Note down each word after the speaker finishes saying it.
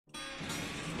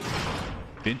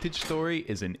Vintage Story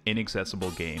is an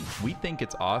inaccessible game. We think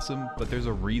it's awesome, but there's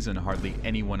a reason hardly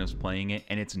anyone is playing it,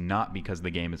 and it's not because the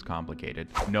game is complicated.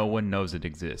 No one knows it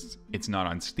exists. It's not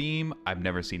on Steam, I've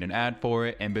never seen an ad for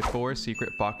it, and before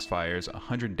Secret Foxfire's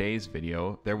 100 Days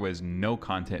video, there was no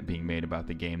content being made about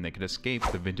the game that could escape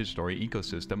the Vintage Story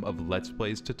ecosystem of Let's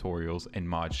Plays, tutorials, and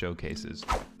mod showcases.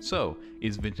 So,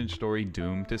 is Vintage Story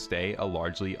doomed to stay a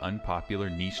largely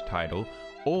unpopular niche title,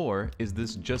 or is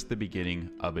this just the beginning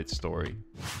of its story?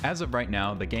 As of right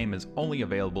now, the game is only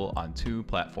available on two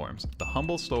platforms, the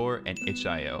Humble Store and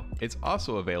itch.io. It's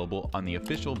also available on the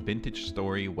official Vintage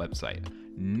Story website.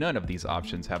 None of these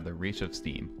options have the reach of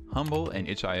Steam. Humble and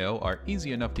itch.io are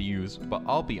easy enough to use, but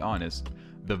I'll be honest,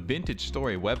 the Vintage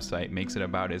Story website makes it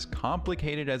about as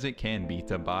complicated as it can be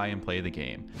to buy and play the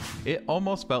game. It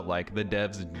almost felt like the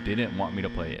devs didn't want me to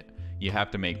play it. You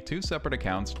have to make two separate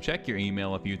accounts, check your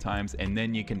email a few times, and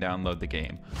then you can download the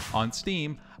game. On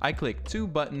Steam, I click two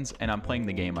buttons and I'm playing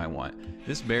the game I want.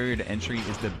 This barrier to entry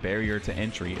is the barrier to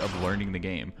entry of learning the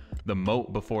game, the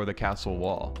moat before the castle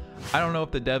wall. I don't know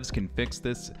if the devs can fix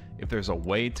this, if there's a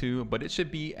way to, but it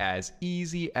should be as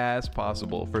easy as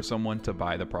possible for someone to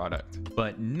buy the product.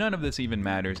 But none of this even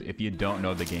matters if you don't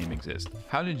know the game exists.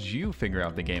 How did you figure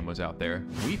out the game was out there?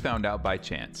 We found out by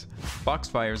chance.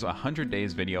 Foxfire's 100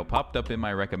 Days video popped up in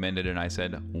my recommended and I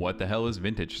said, what the hell is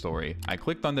Vintage Story? I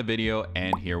clicked on the video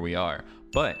and here we are.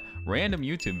 But random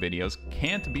YouTube videos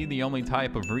can't be the only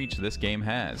type of reach this game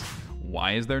has.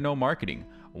 Why is there no marketing?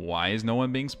 Why is no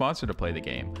one being sponsored to play the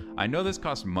game? I know this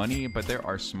costs money, but there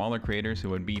are smaller creators who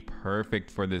would be perfect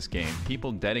for this game.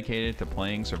 People dedicated to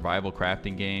playing survival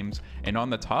crafting games. And on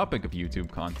the topic of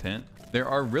YouTube content, there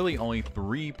are really only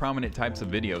three prominent types of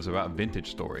videos about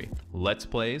Vintage Story: Let's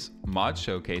Plays, mod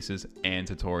showcases, and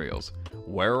tutorials.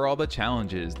 Where are all the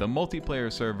challenges, the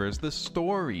multiplayer servers, the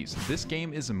stories? This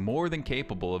game is more than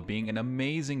capable of being an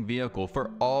amazing vehicle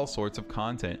for all sorts of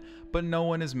content, but no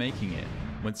one is making it.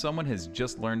 When someone has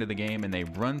just learned of the game and they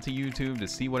run to YouTube to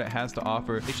see what it has to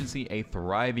offer, they should see a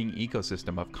thriving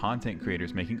ecosystem of content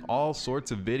creators making all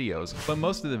sorts of videos, but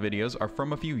most of the videos are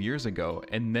from a few years ago,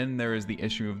 and then there is the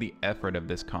issue of the effort of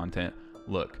this content.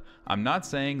 Look, I'm not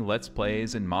saying Let's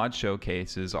Plays and mod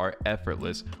showcases are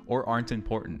effortless or aren't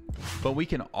important, but we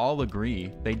can all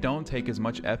agree they don't take as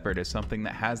much effort as something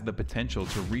that has the potential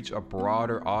to reach a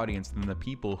broader audience than the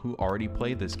people who already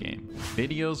play this game.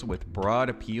 Videos with broad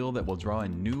appeal that will draw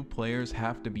in new players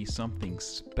have to be something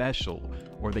special,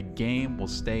 or the game will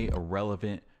stay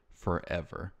irrelevant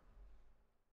forever.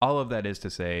 All of that is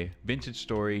to say, Vintage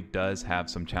Story does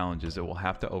have some challenges it will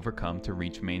have to overcome to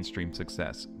reach mainstream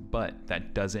success, but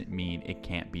that doesn't mean it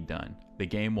can't be done. The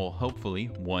game will hopefully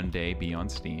one day be on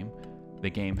Steam. The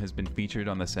game has been featured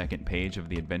on the second page of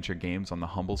the adventure games on the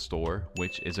Humble Store,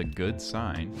 which is a good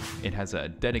sign. It has a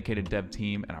dedicated dev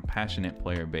team and a passionate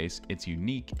player base. It's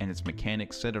unique and its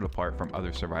mechanics set it apart from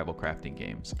other survival crafting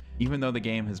games. Even though the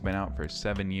game has been out for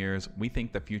 7 years, we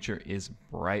think the future is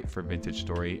bright for Vintage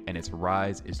Story and its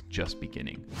rise is just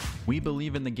beginning. We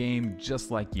believe in the game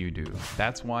just like you do.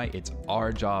 That's why it's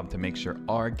our job to make sure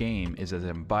our game is as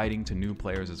inviting to new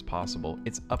players as possible.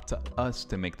 It's up to us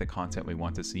to make the content we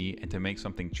want to see and to make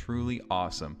something truly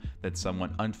awesome that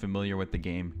someone unfamiliar with the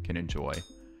game can enjoy.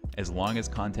 As long as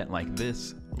content like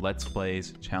this, Let's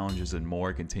Plays, challenges, and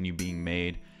more continue being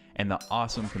made, and the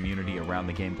awesome community around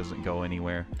the game doesn't go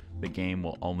anywhere, the game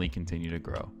will only continue to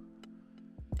grow.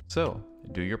 So,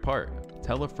 do your part.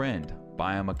 Tell a friend,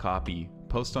 buy them a copy,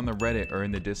 post on the Reddit or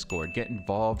in the Discord, get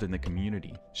involved in the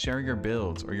community, share your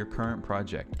builds or your current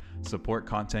project, support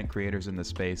content creators in the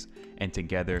space, and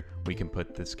together we can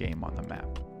put this game on the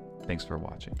map. Thanks for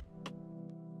watching.